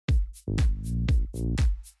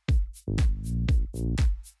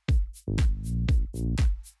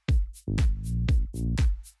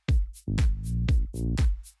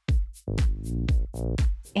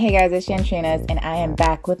Hey guys, it's Shantrina's and I am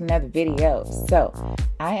back with another video. So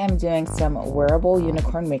I am doing some wearable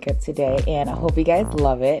unicorn makeup today and I hope you guys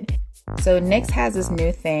love it. So NYX has this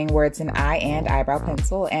new thing where it's an eye and eyebrow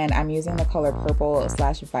pencil, and I'm using the color purple /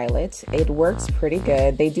 violet. It works pretty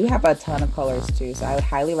good. They do have a ton of colors too, so I would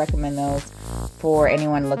highly recommend those for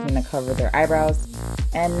anyone looking to cover their eyebrows.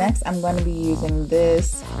 And next I'm going to be using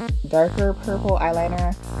this darker purple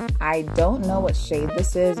eyeliner. I don't know what shade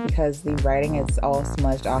this is because the writing is all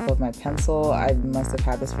smudged off of my pencil. I must have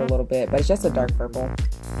had this for a little bit, but it's just a dark purple.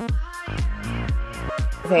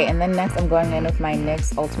 Okay, and then next I'm going in with my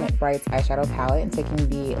NYX Ultimate Brights eyeshadow palette and taking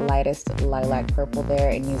the lightest lilac purple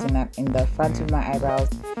there and using that in the front of my eyebrows.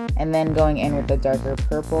 And then going in with the darker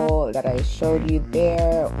purple that I showed you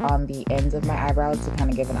there on the ends of my eyebrows to kind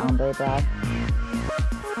of give an ombre brow.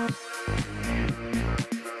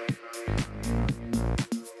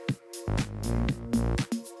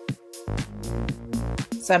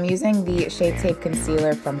 So I'm using the Shapetape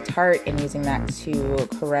concealer from Tarte and using that to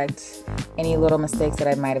correct any little mistakes that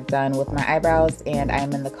I might have done with my eyebrows, and I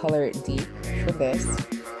am in the color Deep for this.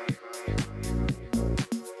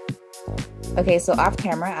 Okay, so off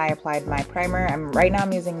camera I applied my primer. Right now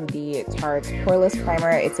I'm using the Tarte Poreless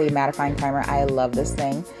primer. It's a mattifying primer. I love this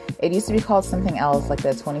thing. It used to be called something else, like the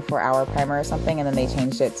 24-hour primer or something, and then they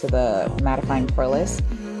changed it to the mattifying Poreless.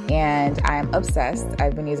 And I'm obsessed.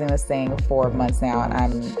 I've been using this thing for months now and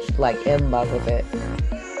I'm like in love with it.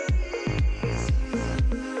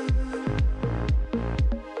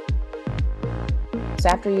 So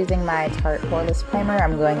after using my Tarte Poreless primer,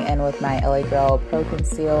 I'm going in with my LA Girl Pro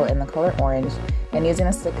Conceal in the color Orange and using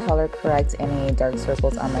this to color correct any dark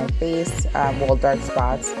circles on my face, well, dark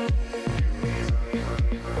spots.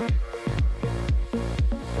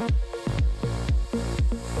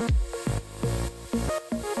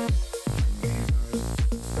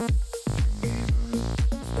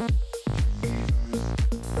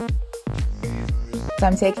 So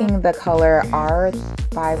I'm taking the color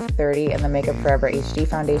R530 in the Makeup Forever HD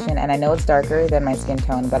foundation, and I know it's darker than my skin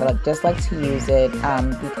tone, but I just like to use it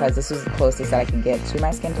because this is the closest that I can get to my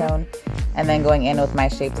skin tone. And then going in with my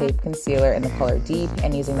Shapetape concealer in the color Deep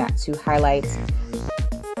and using that to highlight.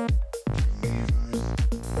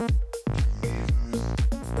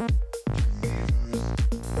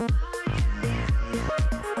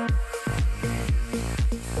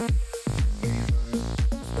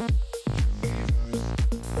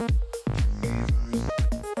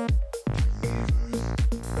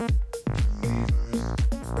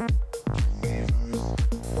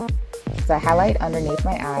 So I highlight underneath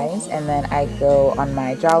my eyes and then I go on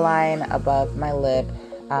my jawline, above my lip,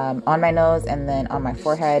 on my nose, and then on my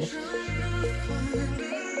forehead.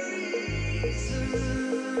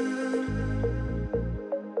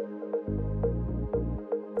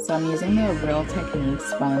 So I'm using the Real Technique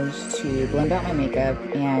sponge to blend out my makeup,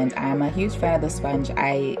 and I'm a huge fan of the sponge.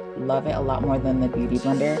 I love it a lot more than the Beauty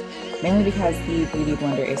Blender, mainly because the Beauty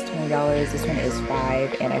Blender is $20, this one is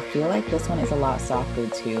 $5, and I feel like this one is a lot softer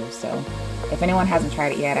too. So if anyone hasn't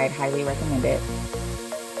tried it yet, I'd highly recommend it.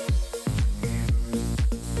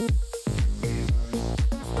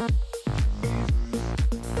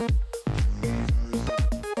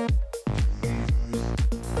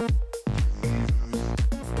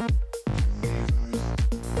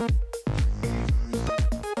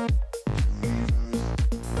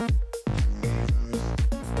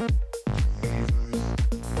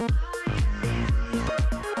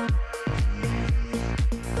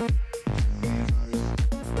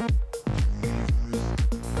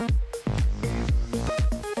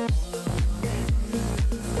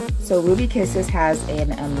 So Ruby Kisses has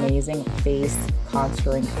an amazing face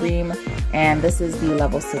contouring cream, and this is the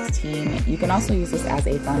level 16. You can also use this as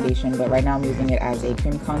a foundation, but right now I'm using it as a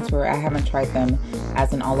cream contour. I haven't tried them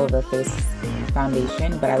as an all over face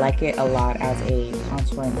foundation, but I like it a lot as a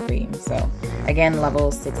contouring cream. So again, level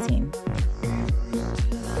 16.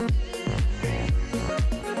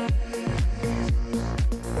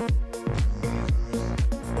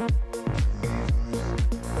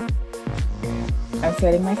 I'm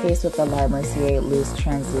setting my face with the Mercier Loose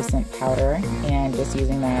Translucent Powder and just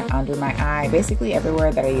using that under my eye, basically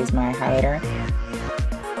everywhere that I use my highlighter.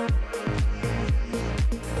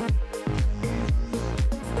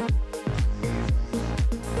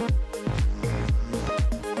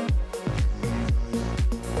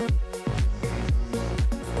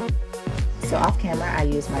 So off camera, I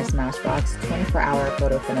use my Smashbox 24-hour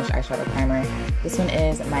photo finish eyeshadow primer. This one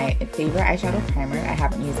is my favorite eyeshadow primer. I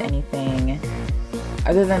haven't used anything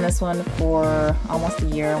other than this one for almost a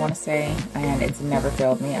year, I want to say, and it's never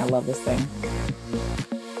failed me. I love this thing.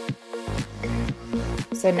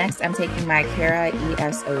 So next, I'm taking my Kara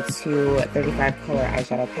ES02 35 color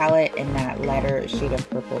eyeshadow palette in that lighter shade of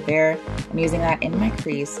purple there. I'm using that in my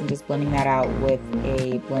crease and just blending that out with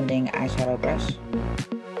a blending eyeshadow brush.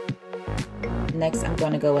 Next, I'm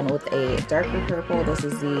going to go in with a darker purple. This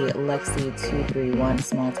is the Lexi 231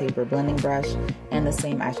 small taper blending brush and the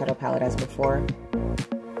same eyeshadow palette as before.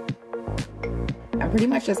 I'm pretty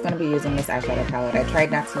much just going to be using this eyeshadow palette. I tried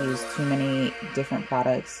not to use too many different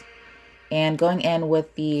products. And going in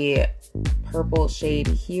with the purple shade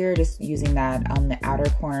here, just using that on the outer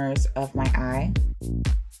corners of my eye.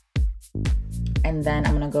 And then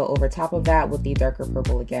I'm going to go over top of that with the darker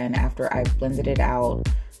purple again after I've blended it out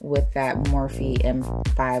with that Morphe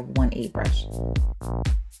M518 brush.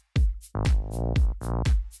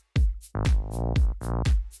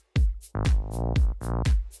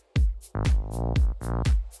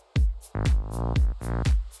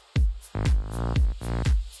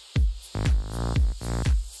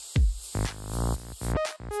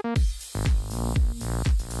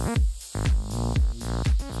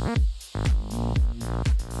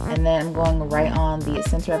 And then I'm going right on the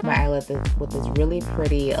center of my eyelid with this really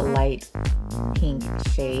pretty light pink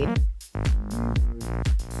shade.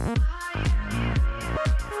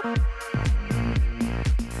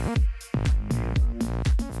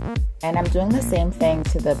 And I'm doing the same thing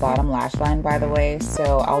to the bottom lash line, by the way.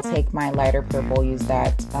 So I'll take my lighter purple, use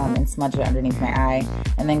that and smudge it underneath my eye,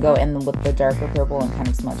 and then go in with the darker purple and kind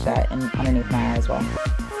of smudge that underneath my eye as well.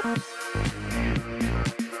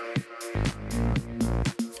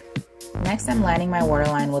 Next, I'm lining my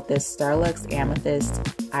waterline with this Starlux Amethyst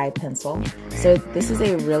eye pencil. So this is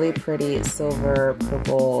a really pretty silver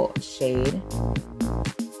purple shade.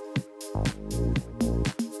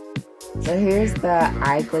 So here's the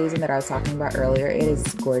eye glazing that I was talking about earlier. It is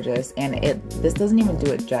gorgeous, and this doesn't even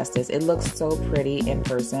do it justice. It looks so pretty in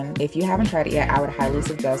person. If you haven't tried it yet, I would highly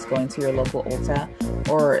suggest going to your local Ulta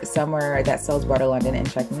or somewhere that sells Butter London and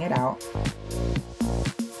checking it out.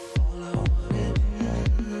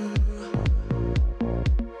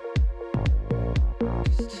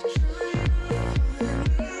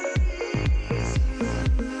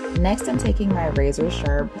 Next, I'm taking my Razor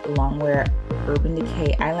Sharp Longwear Urban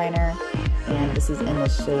Decay eyeliner, and this is in the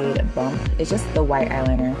shade Bump. It's just the white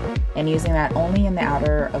eyeliner, and using that only in the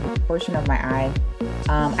outer portion of my eye.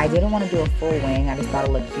 I didn't want to do a full wing. I just thought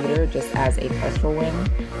it looked cuter just as a partial wing,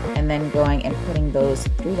 and then going and putting those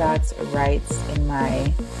 3 dots right in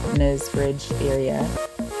my nose bridge area.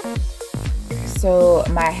 So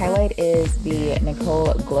my highlight is the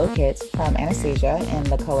Nicole Glow Kit from Anastasia in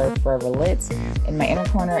the color Forever Lit in my inner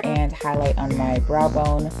corner and highlight on my brow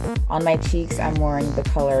bone. On my cheeks, I'm wearing the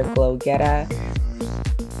color Glow Getta.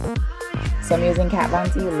 So I'm using Kat Von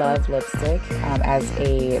D LUV Lipstick as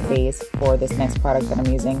a base for this next product that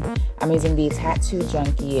I'm using. I'm using the Tattoo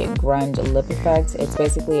Junkiee Grunge Lip Effect. It's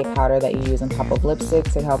basically a powder that you use on top of lipstick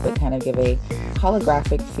to help it kind of give a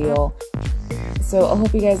holographic feel. So I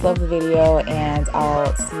hope you guys love the video, and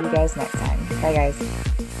I'll see you guys next time. Bye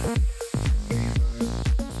guys.